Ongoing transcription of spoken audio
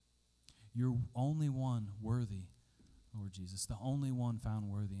you're only one worthy, Lord Jesus, the only one found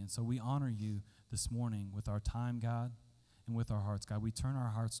worthy. And so we honor you this morning with our time, God, and with our hearts, God. We turn our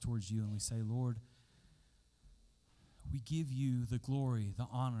hearts towards you and we say, Lord, we give you the glory, the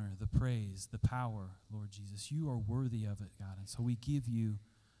honor, the praise, the power, Lord Jesus. You are worthy of it, God. And so we give you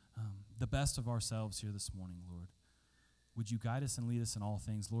the best of ourselves here this morning, Lord. Would you guide us and lead us in all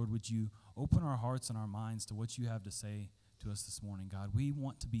things? Lord, would you open our hearts and our minds to what you have to say to us this morning, God? We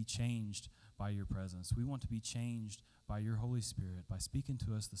want to be changed by your presence. We want to be changed by your Holy Spirit, by speaking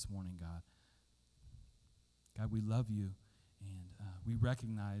to us this morning, God. God, we love you, and we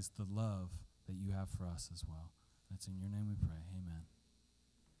recognize the love that you have for us as well. That's in your name we pray. Amen.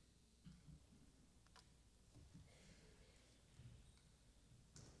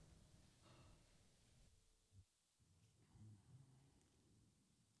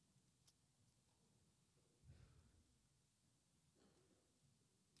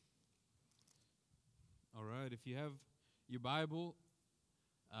 All right, if you have your Bible,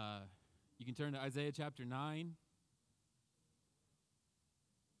 you can turn to Isaiah chapter 9.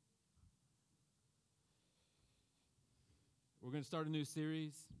 We're going to start a new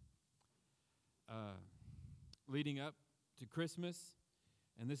series leading up to Christmas.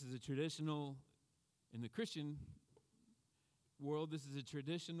 And this is a traditional, in the Christian world, this is a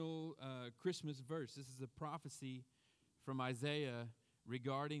traditional Christmas verse. This is a prophecy from Isaiah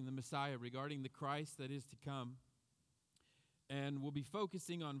regarding the Messiah, regarding the Christ that is to come. And we'll be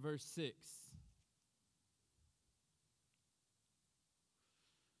focusing on verse 6,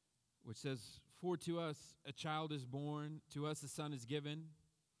 which says, "For to us a child is born, to us a son is given,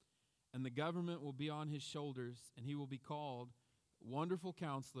 and the government will be on his shoulders, and he will be called Wonderful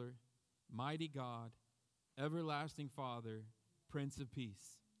Counselor, Mighty God, Everlasting Father, Prince of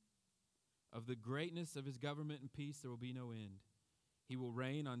Peace. Of the greatness of his government and peace there will be no end. He will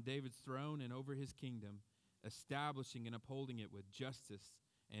reign on David's throne and over his kingdom, establishing and upholding it with justice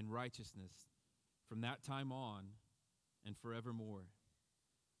and righteousness from that time on and forevermore.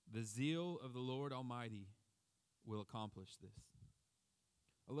 The zeal of the Lord Almighty will accomplish this."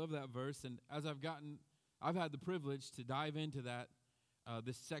 I love that verse, and as I've had the privilege to dive into that,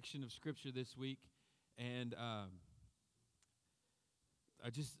 this section of Scripture this week, and I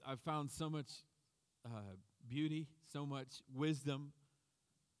found so much beauty, so much wisdom,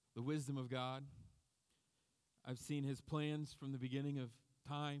 the wisdom of God. I've seen his plans from the beginning of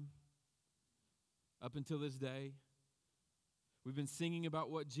time up until this day. We've been singing about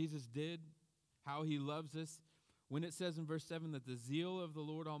what Jesus did, how he loves us. When it says in verse 7 that the zeal of the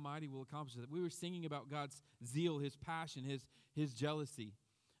Lord Almighty will accomplish it, we were singing about God's zeal, his passion, his jealousy.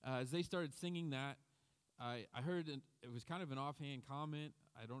 As they started singing that, I heard it was kind of an offhand comment.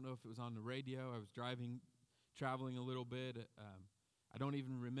 I don't know if it was on the radio. I was traveling a little bit. I don't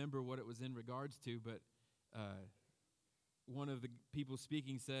even remember what it was in regards to, but one of the people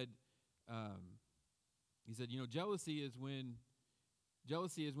speaking said, he said, jealousy is when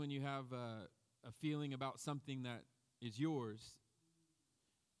you have a feeling about something that is yours,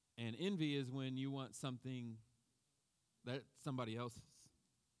 and envy is when you want something that's somebody else's.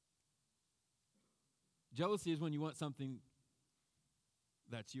 Jealousy is when you want something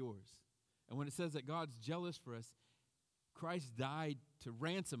that's yours. And when it says that God's jealous for us, Christ died to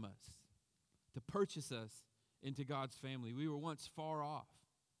ransom us, to purchase us into God's family. We were once far off.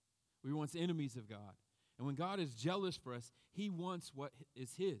 We were once enemies of God. And when God is jealous for us, he wants what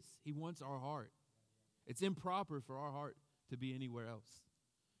is his. He wants our heart. It's improper for our heart to be anywhere else.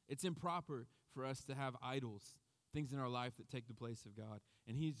 It's improper for us to have idols, things in our life that take the place of God.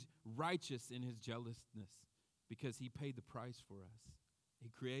 And he's righteous in his jealousness because he paid the price for us. He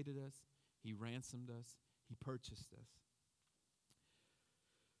created us. He ransomed us. He purchased us.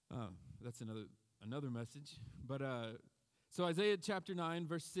 That's another message. But so Isaiah chapter 9,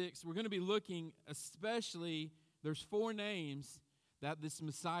 verse 6, we're going to be looking especially, there's 4 names that this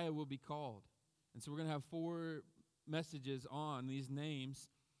Messiah will be called. And so we're going to have 4 messages on these names.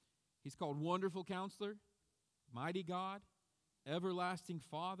 He's called Wonderful Counselor, Mighty God, Everlasting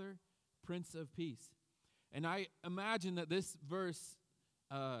Father, Prince of Peace. And I imagine that this verse,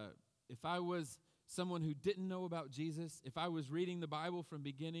 if I was someone who didn't know about Jesus, if I was reading the Bible from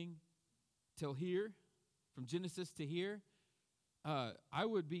beginning till here, from Genesis to here, I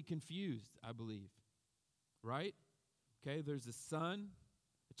would be confused, I believe. Right? Okay, there's a son,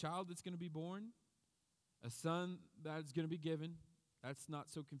 a child that's going to be born, a son that's going to be given. That's not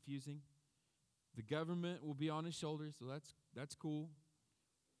so confusing. The government will be on his shoulders, so that's cool.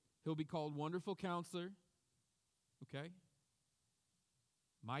 He'll be called Wonderful Counselor. Okay?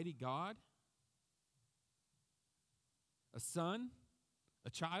 Mighty God. A son, a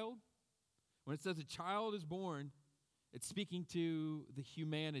child, When it says a child is born, it's speaking to the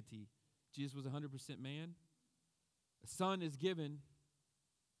humanity. Jesus was 100% man. A son is given.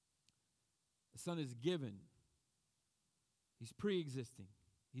 A son is given. He's pre-existing.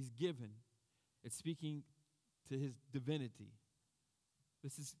 He's given. It's speaking to his divinity.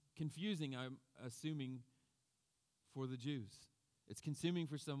 This is confusing, I'm assuming, for the Jews. It's confusing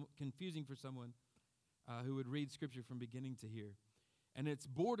for someone who would read Scripture from beginning to here. And it's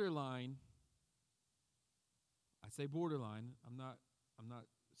borderline. I say borderline. I'm not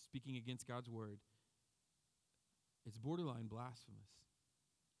speaking against God's word. It's borderline blasphemous.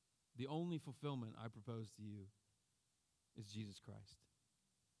 The only fulfillment I propose to you is Jesus Christ.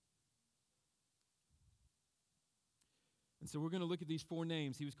 And so we're going to look at these 4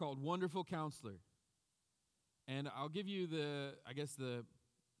 names. He was called Wonderful Counselor. And I'll give you the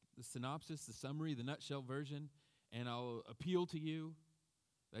synopsis, the summary, the nutshell version, and I'll appeal to you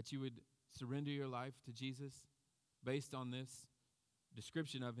that you would surrender your life to Jesus based on this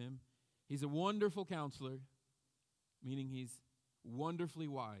description of him. He's a wonderful counselor, meaning he's wonderfully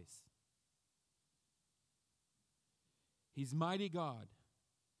wise. He's mighty God.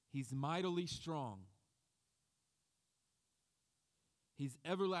 He's mightily strong. He's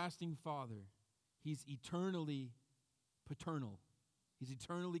everlasting Father. He's eternally paternal. He's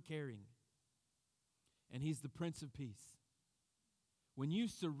eternally caring. And he's the Prince of Peace. When you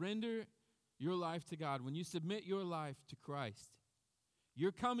surrender your life to God, when you submit your life to Christ,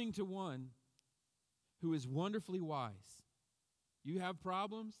 you're coming to one who is wonderfully wise. You have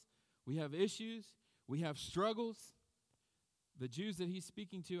problems. We have issues. We have struggles. The Jews that he's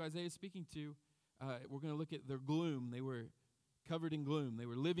speaking to, Isaiah is speaking to, we're going to look at their gloom. They were covered in gloom. They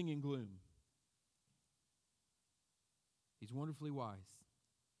were living in gloom. He's wonderfully wise.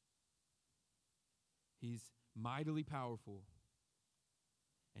 He's mightily powerful.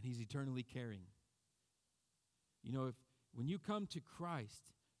 And he's eternally caring. You know, when you come to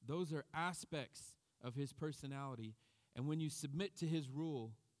Christ, those are aspects of his personality. And when you submit to his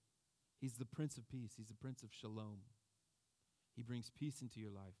rule, he's the Prince of Peace. He's the Prince of Shalom. He brings peace into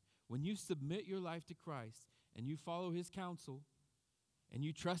your life. When you submit your life to Christ and you follow his counsel and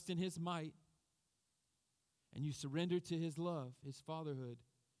you trust in his might and you surrender to his love, his fatherhood,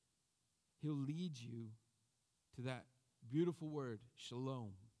 he'll lead you to that beautiful word,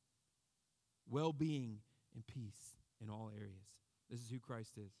 shalom, well-being and peace in all areas. This is who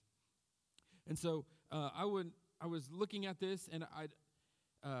Christ is. And so I was looking at this, and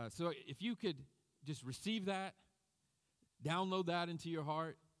so if you could just receive that, download that into your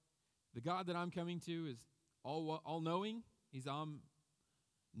heart. The God that I'm coming to is all-knowing. He's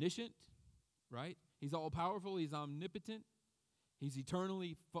omniscient, right? He's all-powerful. He's omnipotent. He's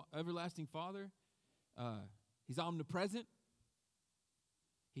eternally everlasting Father. He's omnipresent.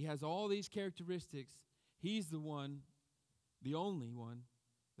 He has all these characteristics. He's the one, the only one,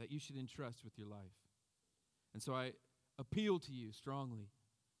 that you should entrust with your life. And so I appeal to you strongly.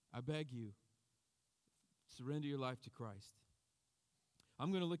 I beg you, surrender your life to Christ.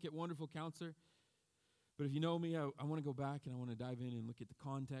 I'm going to look at Wonderful Counselor, but if you know me, I want to go back and I want to dive in and look at the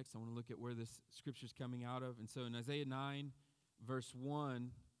context. I want to look at where this scripture is coming out of. And so in Isaiah 9, verse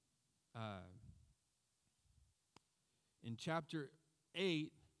 1, in chapter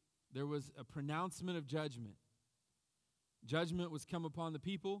 8, there was a pronouncement of judgment. Judgment was come upon the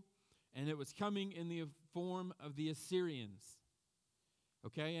people, and it was coming in the form of the Assyrians.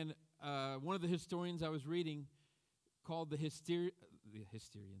 Okay, and one of the historians I was reading called the Assyrians.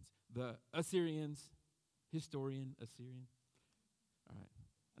 Assyrian. All right,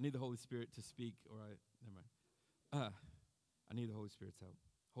 I need the Holy Spirit to speak, or never mind. I need the Holy Spirit's help.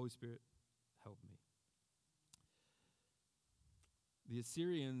 Holy Spirit, help me. The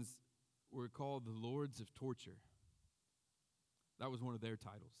Assyrians were called the Lords of Torture. That was one of their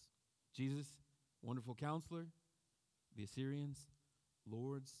titles. Jesus, Wonderful Counselor. The Assyrians,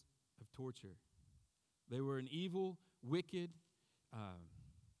 Lords of Torture. They were an evil, wicked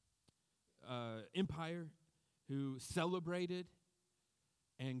empire who celebrated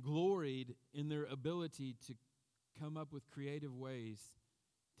and gloried in their ability to come up with creative ways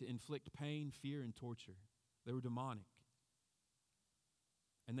to inflict pain, fear, and torture. They were demonic.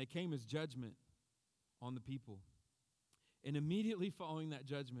 And they came as judgment on the people. And immediately following that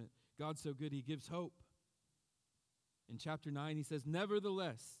judgment, God's so good, he gives hope. In chapter 9, he says,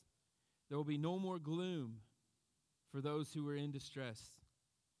 "Nevertheless, there will be no more gloom for those who are in distress."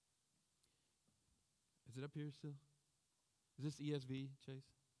 Is it up here still? Is this ESV,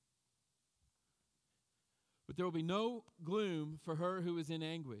 Chase? "But there will be no gloom for her who is in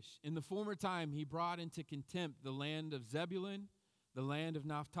anguish. In the former time, he brought into contempt the land of Zebulun, the land of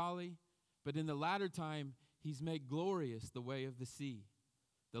Naphtali, But in the latter time, he's made glorious the way of the sea,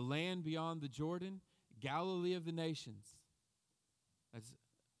 the land beyond the Jordan, Galilee of the nations. That's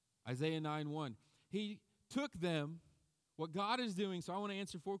Isaiah 9:1. He took them, what God is doing. So I want to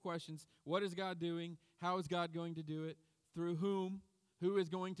answer 4 questions. What is God doing? How is God going to do it? Through whom? Who is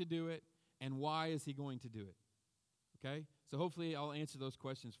going to do it? And why is he going to do it? Okay? So hopefully I'll answer those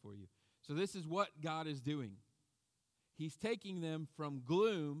questions for you. So this is what God is doing. He's taking them from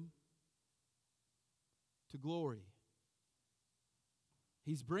gloom to glory.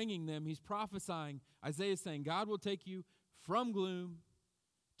 He's bringing them, he's prophesying. Isaiah is saying, God will take you from gloom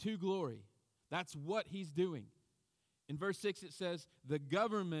to glory. That's what he's doing. In verse 6 it says, the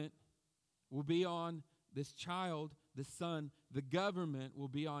government will be on this child, the son. The government will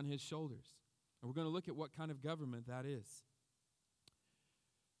be on his shoulders. And we're going to look at what kind of government that is.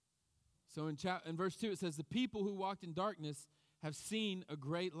 So in verse 2 it says, the people who walked in darkness have seen a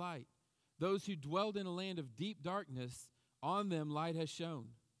great light. Those who dwelled in a land of deep darkness, on them light has shone.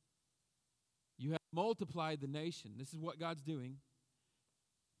 You have multiplied the nation. This is what God's doing.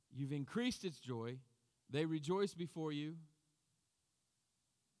 You've increased its joy. They rejoice before you.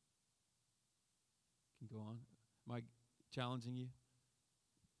 Can go on. Am I challenging you?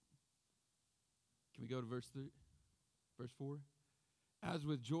 Can we go to verse 3? Verse 4? As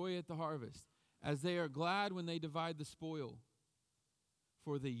with joy at the harvest, as they are glad when they divide the spoil.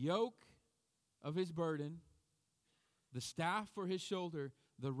 For the yoke of his burden, the staff for his shoulder,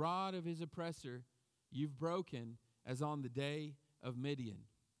 the rod of his oppressor, you've broken as on the day of Midian.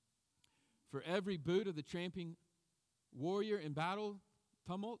 For every boot of the tramping warrior in battle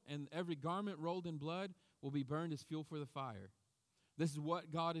tumult and every garment rolled in blood will be burned as fuel for the fire. This is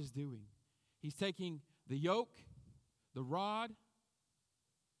what God is doing. He's taking the yoke, the rod,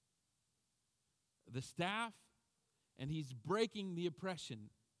 the staff, and he's breaking the oppression.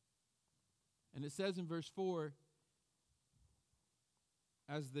 And it says in verse 4,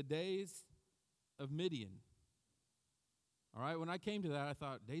 as the days of Midian. All right, when I came to that, I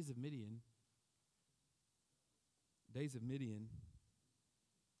thought, days of Midian. Days of Midian.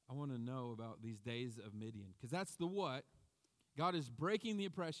 I want to know about these days of Midian, because that's the what. God is breaking the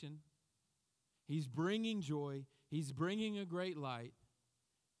oppression. He's bringing joy. He's bringing a great light.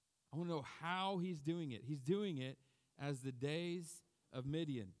 I want to know how he's doing it. He's doing it as the days of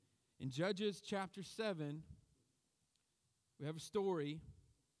Midian. In Judges chapter 7, we have a story.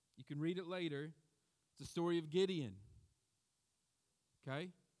 You can read it later. It's a story of Gideon. Okay?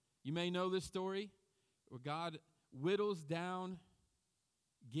 You may know this story where God whittles down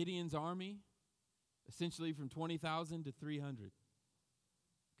Gideon's army, essentially from 20,000 to 300.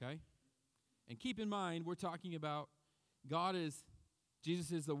 Okay? And keep in mind, we're talking about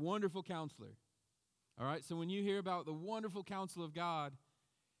Jesus is the wonderful counselor. All right? So when you hear about the wonderful counsel of God,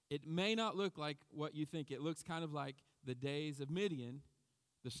 it may not look like what you think. It looks kind of like the days of Midian,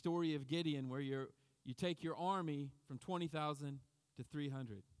 the story of Gideon, where you take your army from 20,000 to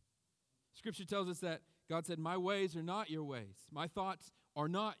 300. Scripture tells us that God said, my ways are not your ways. My thoughts are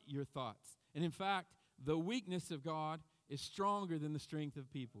not your thoughts. And in fact, the weakness of God is stronger than the strength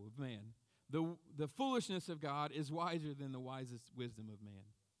of people, of man. The foolishness of God is wiser than the wisest wisdom of man.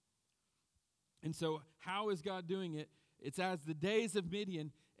 And so how is God doing it? It's as the days of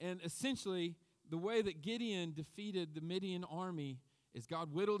Midian. And essentially, the way that Gideon defeated the Midian army is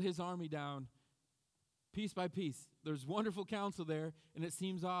God whittled his army down piece by piece. There's wonderful counsel there, and it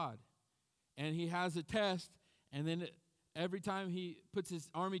seems odd. And he has a test, and then every time he puts his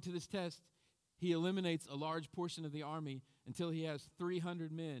army to this test, he eliminates a large portion of the army until he has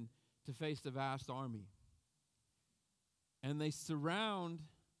 300 men to face the vast army. And they surround,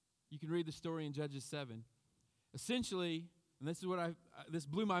 you can read the story in Judges 7. Essentially, and this is what this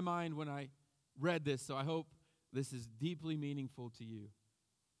blew my mind when I read this, so I hope this is deeply meaningful to you.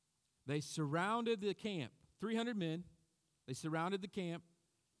 They surrounded the camp, 300 men. They surrounded the camp.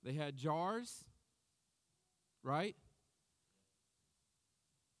 They had jars, right?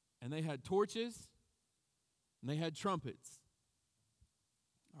 And they had torches, and they had trumpets.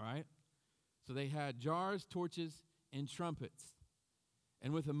 All right? So they had jars, torches, and trumpets.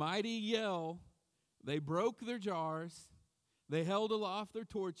 And with a mighty yell, they broke their jars, they held aloft their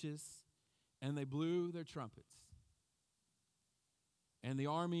torches, and they blew their trumpets. And the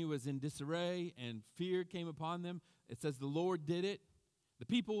army was in disarray, and fear came upon them. It says the Lord did it. The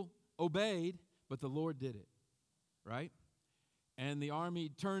people obeyed, but the Lord did it, right? And the army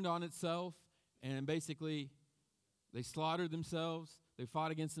turned on itself, and basically they slaughtered themselves. They fought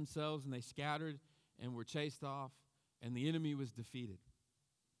against themselves, and they scattered and were chased off, and the enemy was defeated.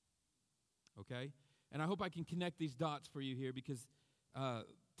 Okay? And I hope I can connect these dots for you here because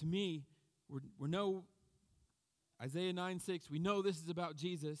to me, we know Isaiah 9:6, we know this is about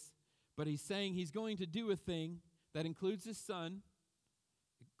Jesus, but he's saying he's going to do a thing that includes his son,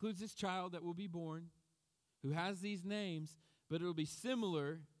 includes this child that will be born, who has these names, but it'll be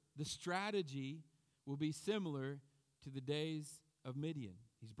similar, the strategy will be similar to the days of Midian.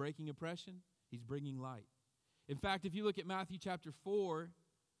 He's breaking oppression, he's bringing light. In fact, if you look at Matthew chapter 4,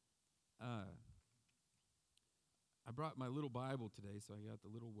 I brought my little Bible today, so I got the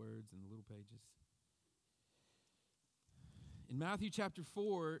little words and the little pages. In Matthew chapter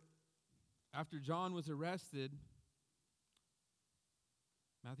 4, after John was arrested,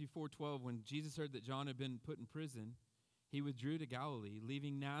 Matthew 4:12, when Jesus heard that John had been put in prison, he withdrew to Galilee.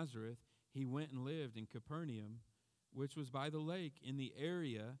 Leaving Nazareth, he went and lived in Capernaum, which was by the lake in the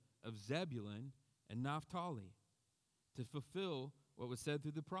area of Zebulun and Naphtali, to fulfill what was said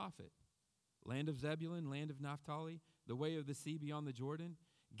through the prophet. Land of Zebulun, land of Naphtali, the way of the sea beyond the Jordan,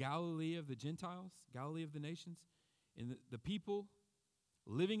 Galilee of the Gentiles, Galilee of the nations. And the people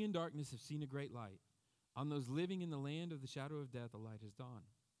living in darkness have seen a great light. On those living in the land of the shadow of death, a light has dawned.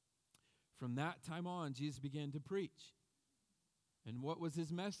 From that time on, Jesus began to preach. And what was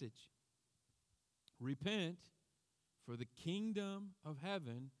his message? Repent, for the kingdom of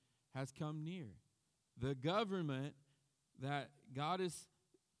heaven has come near. The government that God is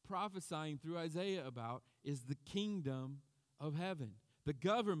prophesying through Isaiah about is the kingdom of heaven. The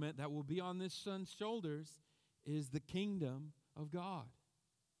government that will be on this son's shoulders is the kingdom of God.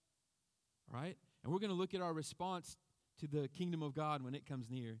 All right? And we're going to look at our response to the kingdom of God when it comes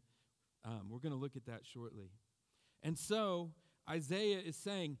near. We're going to look at that shortly. And so Isaiah is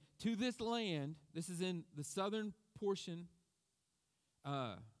saying, to this land, this is in the southern portion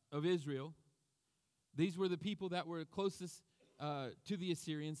of Israel. These were the people that were closest to the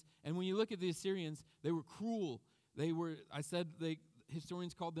Assyrians. And when you look at the Assyrians, they were cruel.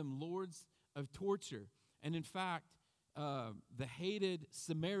 Historians called them lords of torture. And in fact, the hated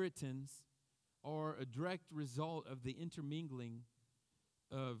Samaritans are a direct result of the intermingling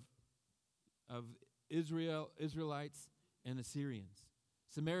of Israelites and Assyrians.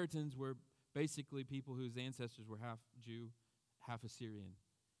 Samaritans were basically people whose ancestors were half Jew, half Assyrian.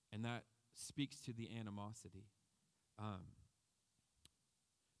 And that speaks to the animosity.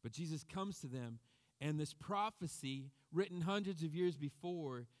 But Jesus comes to them, and this prophecy written hundreds of years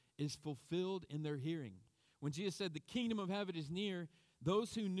before is fulfilled in their hearing. When Jesus said the kingdom of heaven is near,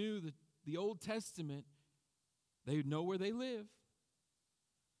 those who knew the Old Testament, they know where they live.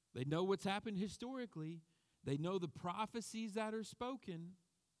 They know what's happened historically. They know the prophecies that are spoken,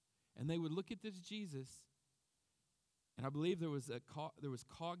 and they would look at this Jesus, and I believe there was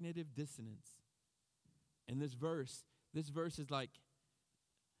cognitive dissonance in this verse. This verse is like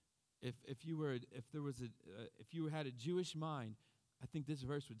if you had a Jewish mind, I think this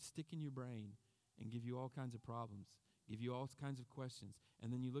verse would stick in your brain and give you all kinds of problems, give you all kinds of questions.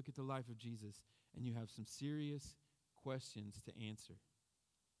 And then you look at the life of Jesus, and you have some serious questions to answer.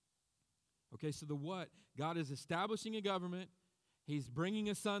 Okay, so the what? God is establishing a government. He's bringing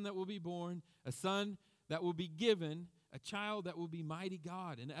a son that will be born, a son that will be given, a child that will be mighty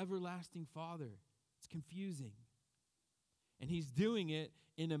God, an everlasting Father. It's confusing. And he's doing it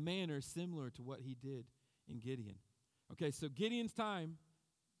in a manner similar to what he did in Gideon. Okay, so Gideon's time,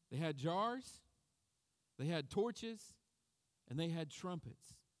 they had jars, they had torches, and they had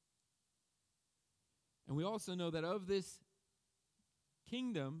trumpets. And we also know that of this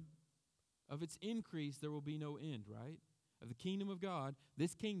kingdom, of its increase, there will be no end, right? Of the kingdom of God,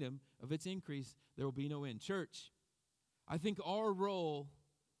 this kingdom, of its increase, there will be no end. Church, I think our role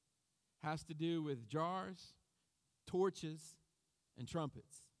has to do with jars, torches, and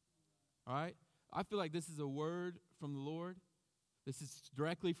trumpets. All right? I feel like this is a word from the Lord. This is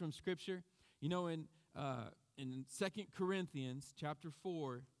directly from Scripture. You know, in 2 Corinthians chapter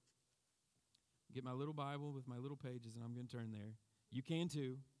 4, get my little Bible with my little pages, and I'm going to turn there. You can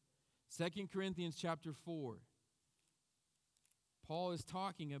too. 2 Corinthians chapter 4. Paul is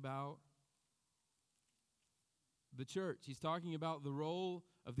talking about the church. He's talking about the role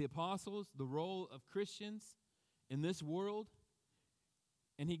of the apostles, the role of Christians in this world.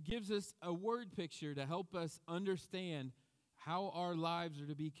 And he gives us a word picture to help us understand how our lives are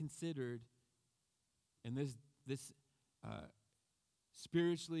to be considered in this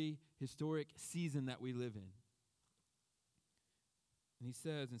spiritually historic season that we live in. And he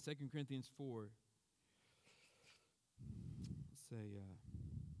says in 2 Corinthians 4,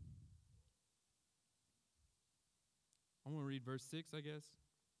 I'm going to read verse 6, I guess,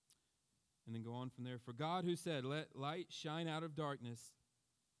 and then go on from there. For God, who said, "Let light shine out of darkness,"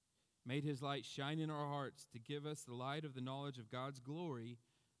 made his light shine in our hearts to give us the light of the knowledge of God's glory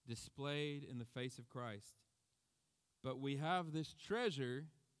displayed in the face of Christ. But we have this treasure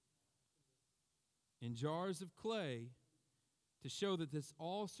in jars of clay to show that this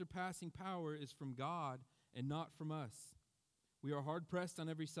all-surpassing power is from God and not from us. We are hard-pressed on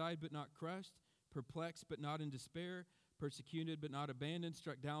every side but not crushed, perplexed but not in despair, persecuted but not abandoned,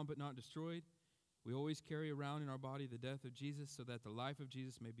 struck down but not destroyed. We always carry around in our body the death of Jesus so that the life of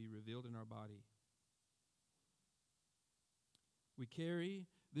Jesus may be revealed in our body. We carry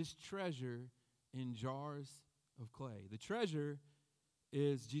this treasure in jars of clay. The treasure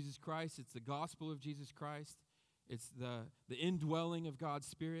is Jesus Christ. It's the gospel of Jesus Christ. It's the indwelling of God's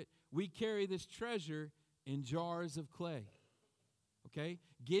Spirit. We carry this treasure in jars of clay. Okay?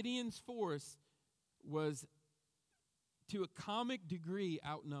 Gideon's force was to a comic degree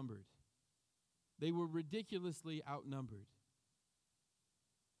outnumbered. They were ridiculously outnumbered,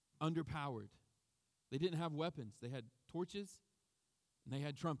 underpowered. They didn't have weapons. They had torches and they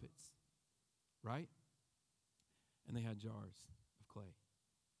had trumpets, right? And they had jars of clay.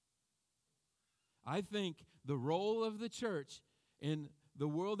 I think the role of the church in the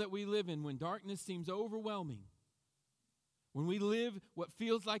world that we live in, when darkness seems overwhelming, when we live what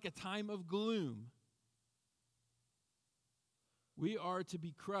feels like a time of gloom, we are to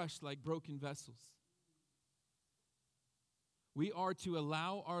be crushed like broken vessels. We are to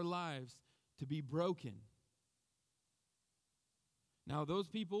allow our lives to be broken. Now, those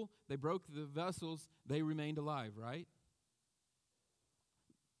people, they broke the vessels, they remained alive, right?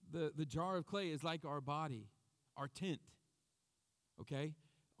 The jar of clay is like our body, our tent, okay?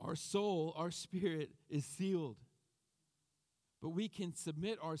 Our soul, our spirit is sealed. But we can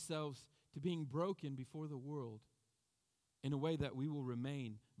submit ourselves to being broken before the world in a way that we will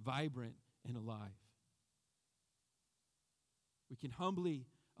remain vibrant and alive. We can humbly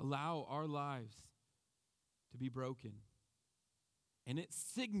allow our lives to be broken. And it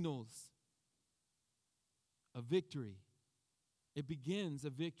signals a victory. It begins a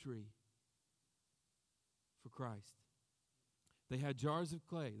victory for Christ. They had jars of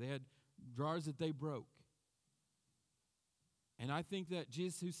clay. They had jars that they broke. And I think that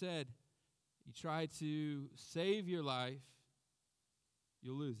Jesus, who said, you try to save your life,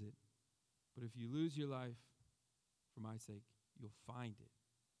 you'll lose it. But if you lose your life for my sake, you'll find it.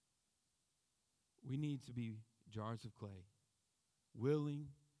 We need to be jars of clay, willing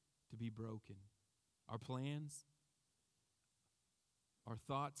to be broken. Our plans, our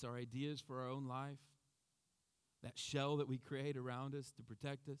thoughts, our ideas for our own life, that shell that we create around us to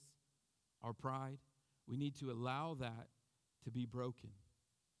protect us, our pride, we need to allow that to be broken.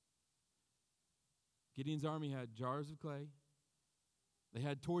 Gideon's army had jars of clay. They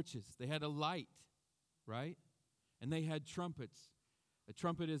had torches. They had a light, right? And they had trumpets. A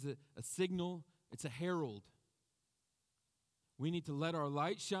trumpet is a signal. It's a herald. We need to let our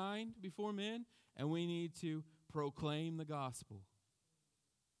light shine before men, and we need to proclaim the gospel.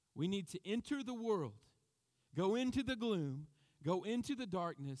 We need to enter the world, go into the gloom, go into the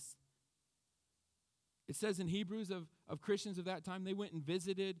darkness. It says in Hebrews of Christians of that time, they went and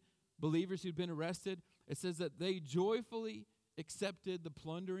visited believers who'd been arrested. It says that they joyfully accepted the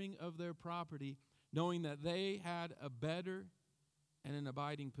plundering of their property, knowing that they had a better and an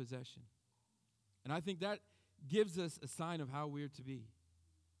abiding possession. And I think that gives us a sign of how we're to be.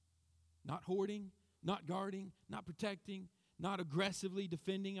 Not hoarding, not guarding, not protecting, not aggressively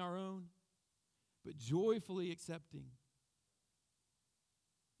defending our own, but joyfully accepting,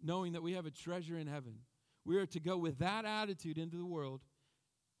 knowing that we have a treasure in heaven. We are to go with that attitude into the world,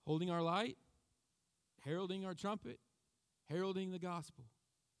 holding our light, heralding our trumpet, heralding the gospel.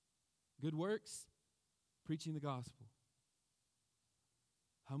 Good works, preaching the gospel.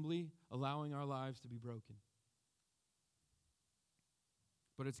 Humbly allowing our lives to be broken.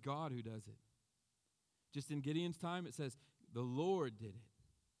 But it's God who does it. Just in Gideon's time, it says, the Lord did it.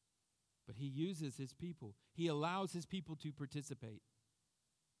 But he uses his people. He allows his people to participate.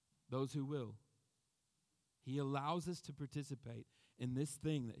 Those who will. He allows us to participate in this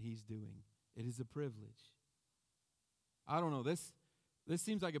thing that he's doing. It is a privilege. I don't know, this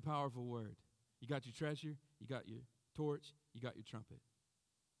seems like a powerful word. You got your treasure, you got your torch, you got your trumpet.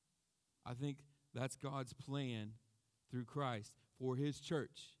 I think that's God's plan through Christ for his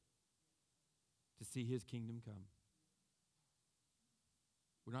church to see his kingdom come.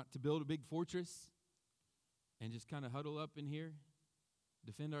 We're not to build a big fortress and just kind of huddle up in here,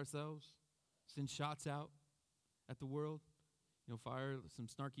 defend ourselves, send shots out at the world, fire some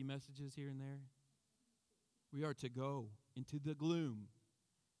snarky messages here and there. We are to go into the gloom,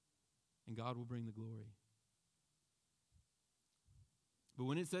 and God will bring the glory. But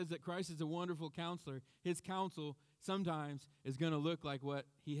when it says that Christ is a wonderful counselor, his counsel, sometimes is going to look like what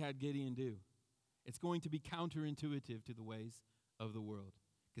he had Gideon do. It's going to be counterintuitive to the ways of the world,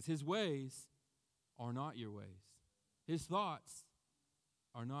 because his ways are not your ways. His thoughts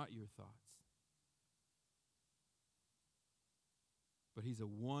are not your thoughts. But he's a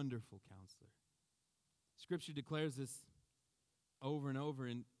wonderful counselor. Scripture declares this over and over,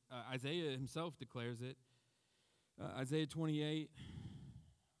 and Isaiah himself declares it. Isaiah 28.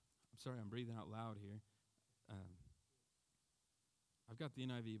 I'm sorry, I'm breathing out loud here. I've got the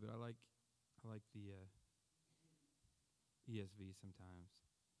NIV, but I like the ESV sometimes.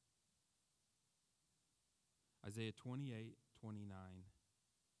 Isaiah 28:29.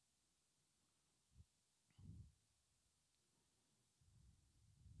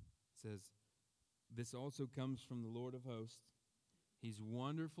 Says, this also comes from the Lord of hosts. He's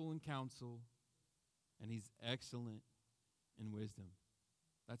wonderful in counsel, and he's excellent in wisdom.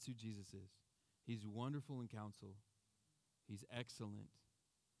 That's who Jesus is. He's wonderful in counsel. He's excellent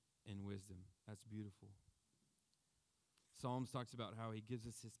in wisdom. That's beautiful. Psalms talks about how he gives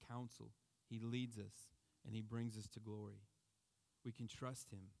us his counsel. He leads us, and he brings us to glory. We can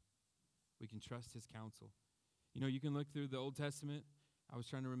trust him. We can trust his counsel. You know, you can look through the Old Testament. I was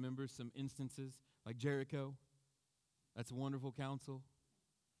trying to remember some instances, like Jericho. That's a wonderful counsel.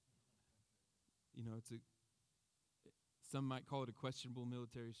 You know, some might call it a questionable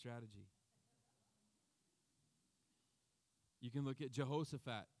military strategy. You can look at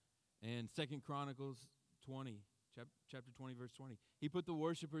Jehoshaphat and 2 Chronicles 20, chapter 20, verse 20. He put the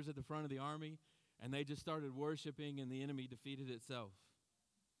worshipers at the front of the army, and they just started worshiping, and the enemy defeated itself.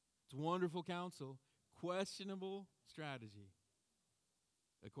 It's wonderful counsel, questionable strategy,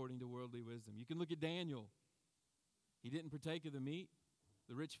 according to worldly wisdom. You can look at Daniel. He didn't partake of the meat,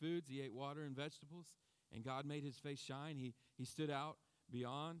 the rich foods. He ate water and vegetables, and God made his face shine. He stood out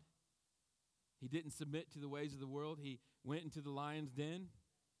beyond. He didn't submit to the ways of the world. He went into the lion's den.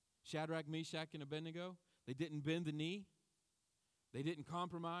 Shadrach, Meshach, and Abednego, they didn't bend the knee. They didn't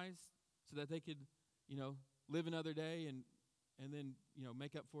compromise so that they could, live another day and then,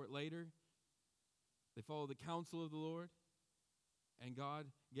 make up for it later. They followed the counsel of the Lord, and God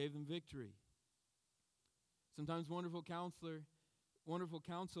gave them victory. Sometimes wonderful counsel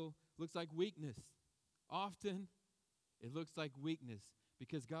looks like weakness. Often, it looks like weakness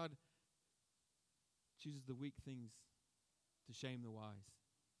because God chooses the weak things to shame the wise.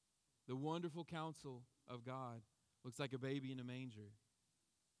 The wonderful counsel of God looks like a baby in a manger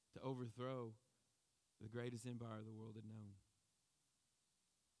to overthrow the greatest empire the world had known,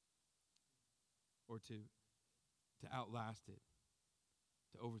 or to outlast it,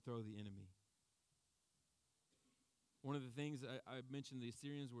 to overthrow the enemy. One of the things I mentioned, the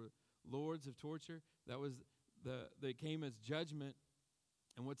Assyrians were lords of torture. They came as judgment.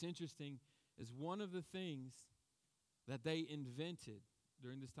 And what's interesting is one of the things that they invented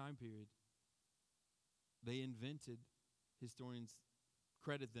during this time period, historians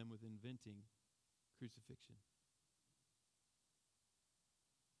credit them with inventing crucifixion.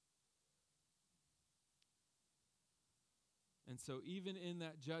 And so even in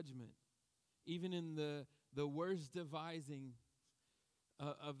that judgment, even in the worst devising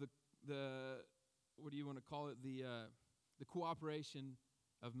of the what do you want to call it, the cooperation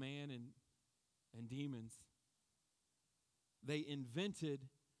of man and demons, they invented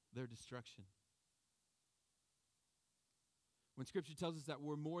their destruction. When Scripture tells us that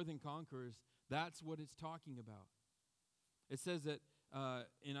we're more than conquerors, that's what it's talking about. It says that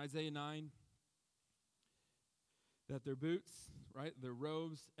in Isaiah 9, that their boots, right, their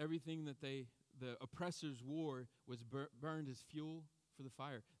robes, everything that the oppressors wore was burned as fuel for the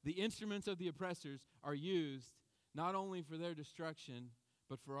fire. The instruments of the oppressors are used not only for their destruction,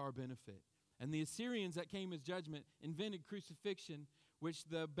 but for our benefit. And the Assyrians that came as judgment invented crucifixion, which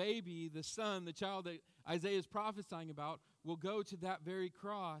the baby, the son, the child that Isaiah is prophesying about will go to that very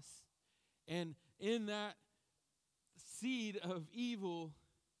cross. And in that seed of evil,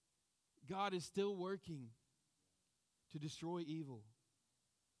 God is still working to destroy evil.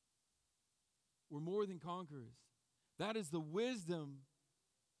 We're more than conquerors. That is the wisdom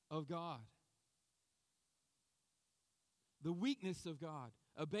of God. The weakness of God.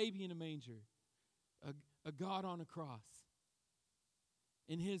 A baby in a manger. A God on a cross.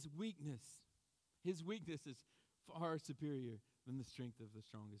 In his weakness is far superior than the strength of the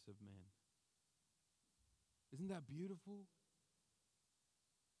strongest of men. Isn't that beautiful?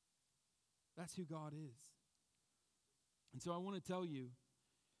 That's who God is. And so I want to tell you,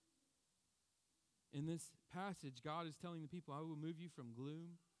 in this passage, God is telling the people, I will move you from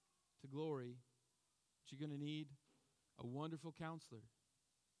gloom to glory. But you're going to need a wonderful counselor.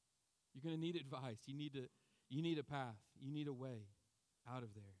 You're going to need advice. You You need a path. You need a way out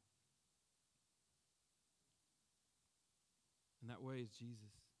of there. And that way is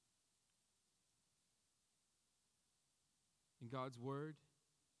Jesus. In God's Word,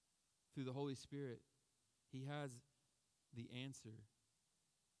 through the Holy Spirit, He has the answer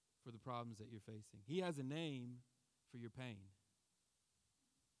for the problems that you're facing. He has a name for your pain.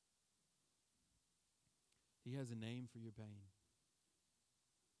 He has a name for your pain.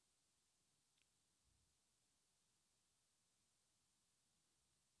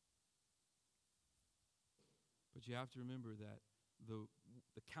 But you have to remember that the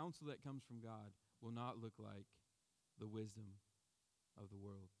counsel that comes from God will not look like the wisdom of the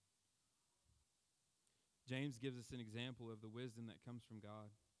world. James gives us an example of the wisdom that comes from God.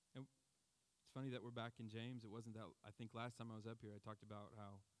 And it's funny that we're back in James. It wasn't that, I think last time I was up here, I talked about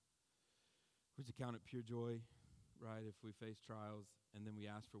how we're to count it pure joy, right, if we face trials, and then we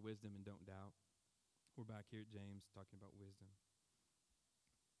ask for wisdom and don't doubt. We're back here at James talking about wisdom.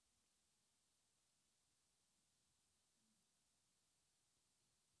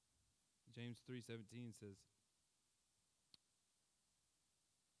 James 3:17 says,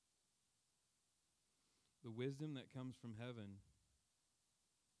 the wisdom that comes from heaven,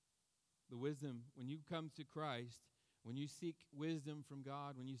 the wisdom, when you come to Christ, when you seek wisdom from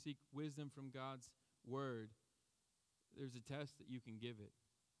God, when you seek wisdom from God's Word, there's a test that you can give it.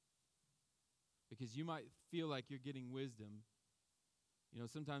 Because you might feel like you're getting wisdom. You know,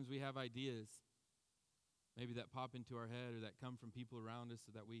 sometimes we have ideas, maybe that pop into our head or that come from people around us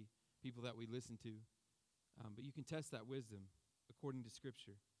or people that we listen to. But you can test that wisdom according to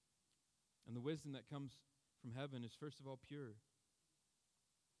Scripture. And the wisdom that comes from heaven is first of all pure.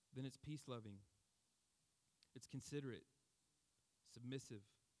 Then it's peace-loving. It's considerate, submissive,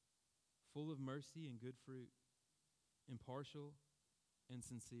 full of mercy and good fruit, impartial and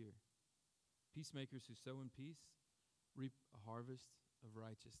sincere. Peacemakers who sow in peace reap a harvest of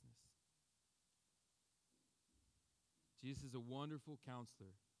righteousness. Jesus is a wonderful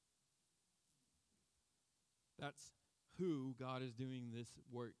counselor. That's who God is doing this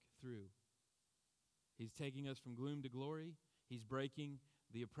work through. He's taking us from gloom to glory. He's breaking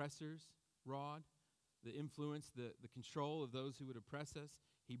the oppressor's rod, the influence, the control of those who would oppress us.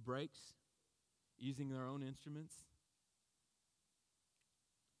 He breaks using their own instruments.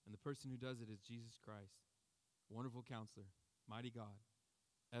 And the person who does it is Jesus Christ, wonderful counselor, mighty God,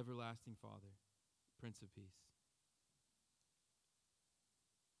 everlasting Father, Prince of Peace.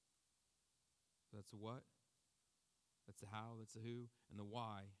 So that's the what, that's the how, that's the who, and the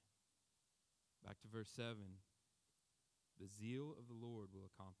why. Back to verse 7. The zeal of the Lord will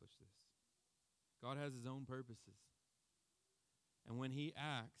accomplish this. God has His own purposes. And when He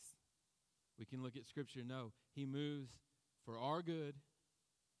acts, we can look at Scripture and know He moves for our good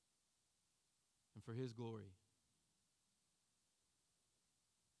and for His glory.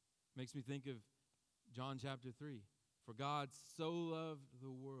 Makes me think of John chapter 3. For God so loved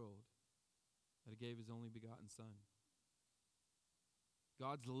the world that He gave His only begotten Son.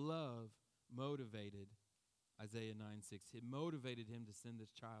 God's love motivated Isaiah 9:6. It motivated Him to send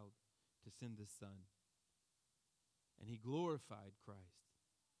this child, to send this Son. And He glorified Christ,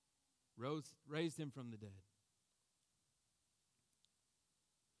 raised Him from the dead.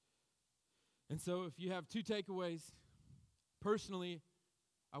 And so if you have two takeaways, personally,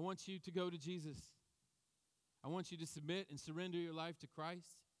 I want you to go to Jesus. I want you to submit and surrender your life to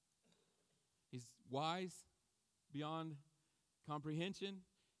Christ. He's wise beyond comprehension.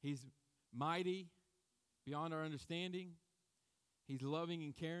 He's mighty beyond our understanding. He's loving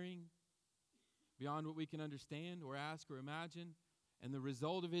and caring beyond what we can understand or ask or imagine. And the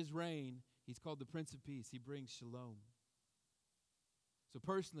result of His reign, He's called the Prince of Peace. He brings shalom. So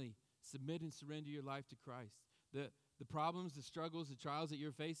personally, submit and surrender your life to Christ. The problems, the struggles, the trials that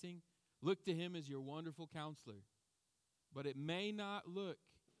you're facing, look to Him as your wonderful counselor. But it may not look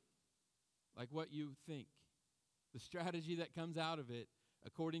like what you think. The strategy that comes out of it,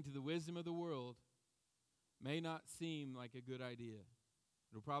 according to the wisdom of the world, may not seem like a good idea.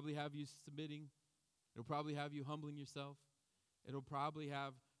 It'll probably have you submitting. It'll probably have you humbling yourself. It'll probably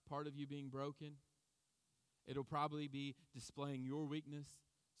have part of you being broken. It'll probably be displaying your weakness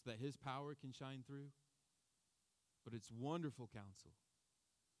so that His power can shine through. But it's wonderful counsel.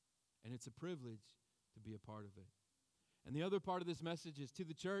 And it's a privilege to be a part of it. And the other part of this message is to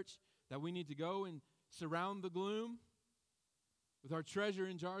the church that we need to go and surround the gloom with our treasure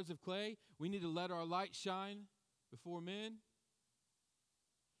in jars of clay. We need to let our light shine before men.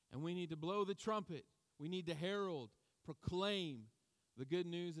 And we need to blow the trumpet. We need to herald, proclaim the good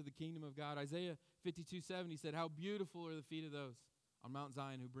news of the kingdom of God. Isaiah 52:7 said, how beautiful are the feet of those on Mount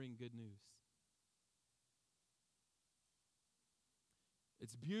Zion who bring good news.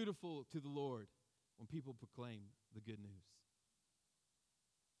 It's beautiful to the Lord when people proclaim the good news.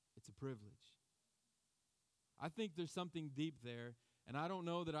 It's a privilege. I think there's something deep there, and I don't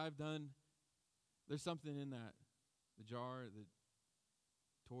know that there's something in that, the jar, the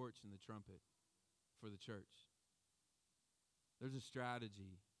torch, and the trumpet for the church. There's a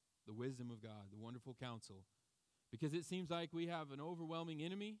strategy, the wisdom of God, the wonderful counsel, because it seems like we have an overwhelming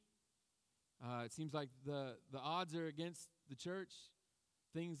enemy. It seems like the odds are against the church.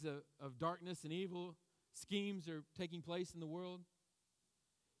 Things of darkness and evil, schemes are taking place in the world.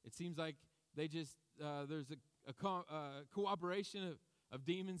 It seems like there's a cooperation of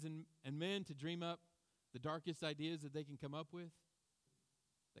demons and men to dream up the darkest ideas that they can come up with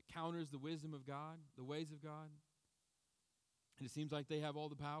that counters the wisdom of God, the ways of God. And it seems like they have all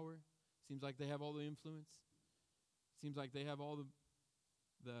the power. It seems like they have all the influence. It seems like they have all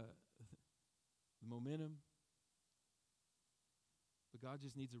the momentum. But God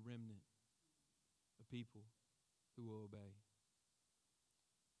just needs a remnant of people who will obey.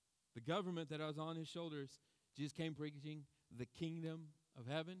 The government that was on his shoulders, Jesus came preaching the kingdom of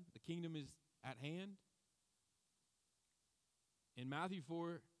heaven. The kingdom is at hand. In Matthew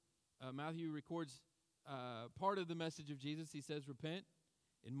 4, Matthew records part of the message of Jesus. He says, repent.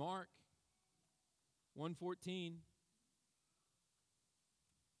 In Mark 1:14,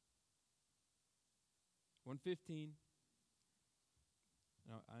 1:15,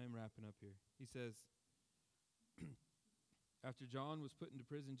 I am wrapping up here. He says, after John was put into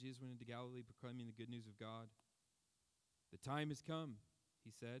prison, Jesus went into Galilee proclaiming the good news of God. The time has come,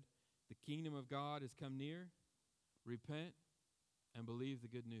 he said. The kingdom of God has come near. Repent and believe the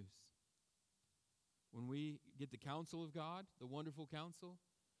good news. When we get the counsel of God, the wonderful counsel,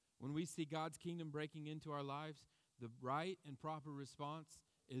 when we see God's kingdom breaking into our lives, the right and proper response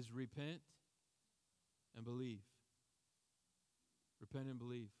is repent and believe. Repent and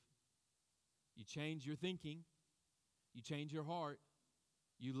believe. You change your thinking. You change your heart.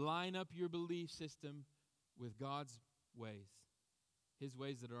 You line up your belief system with God's ways, his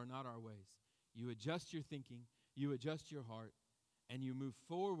ways that are not our ways. You adjust your thinking. You adjust your heart. And you move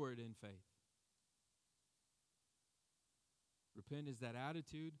forward in faith. Repent is that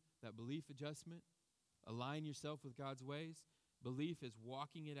attitude, that belief adjustment. Align yourself with God's ways. Belief is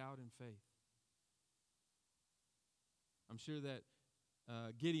walking it out in faith. I'm sure that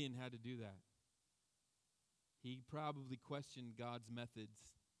Gideon had to do that. He probably questioned God's methods,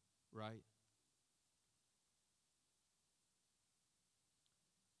 right?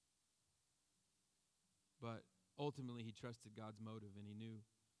 But ultimately, he trusted God's motive, and he knew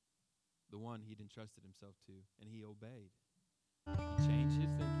the one he'd entrusted himself to, and he obeyed. He changed his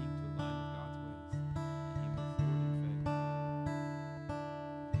thinking to align with God's ways, and he moved forward in faith.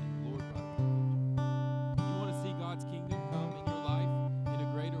 And the Lord brought about victory. You want to see God's kingdom come in your life in a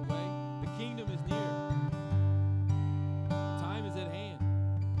greater way? The kingdom is near. The time is at hand.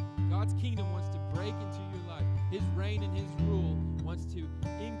 God's kingdom wants to break into your life. His reign and his rule wants to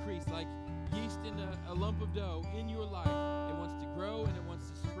increase like yeast in a lump of dough in your life. It wants to grow and it wants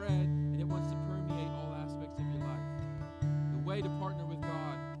to spread and it wants to permeate all aspects of your life. The way to partner with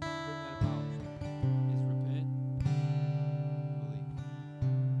God to bring that about is repent, believe.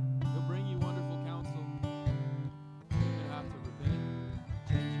 He'll bring you wonderful counsel. You're going to have to repent,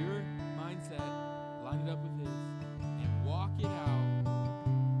 change your mindset, line it up with his, and walk it out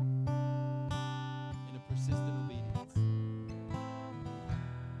in a persistent obedience.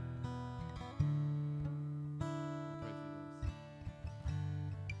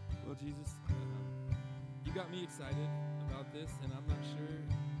 Well, Jesus, you got me excited about this, and I'm not sure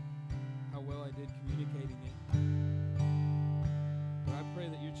how well I did communicating it. But I pray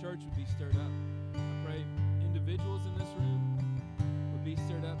that your church would be stirred up. I pray individuals in this room would be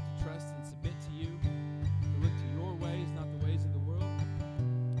stirred up to trust and submit to you, to look to your ways, not the ways of the world.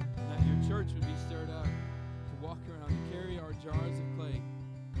 And that your church would be stirred up to walk around and carry our jars of clay.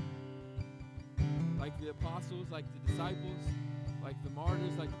 Like the apostles, like the disciples, like the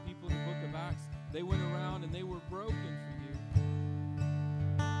martyrs, like the people in the book of Acts, they went around and they were broken for you.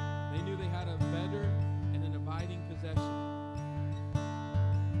 They knew they had a better and an abiding possession.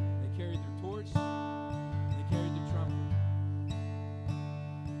 They carried their torch, and they carried their trumpet.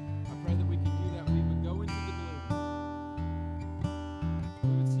 I pray that we can do that. We would go into the gloom. We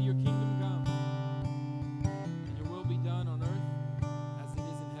would see your kingdom come, and your will be done on earth as it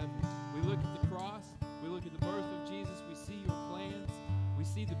is in heaven. We look at the cross, we look at the birth of Jesus, we see your plans, we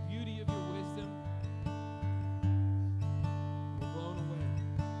see the beauty of your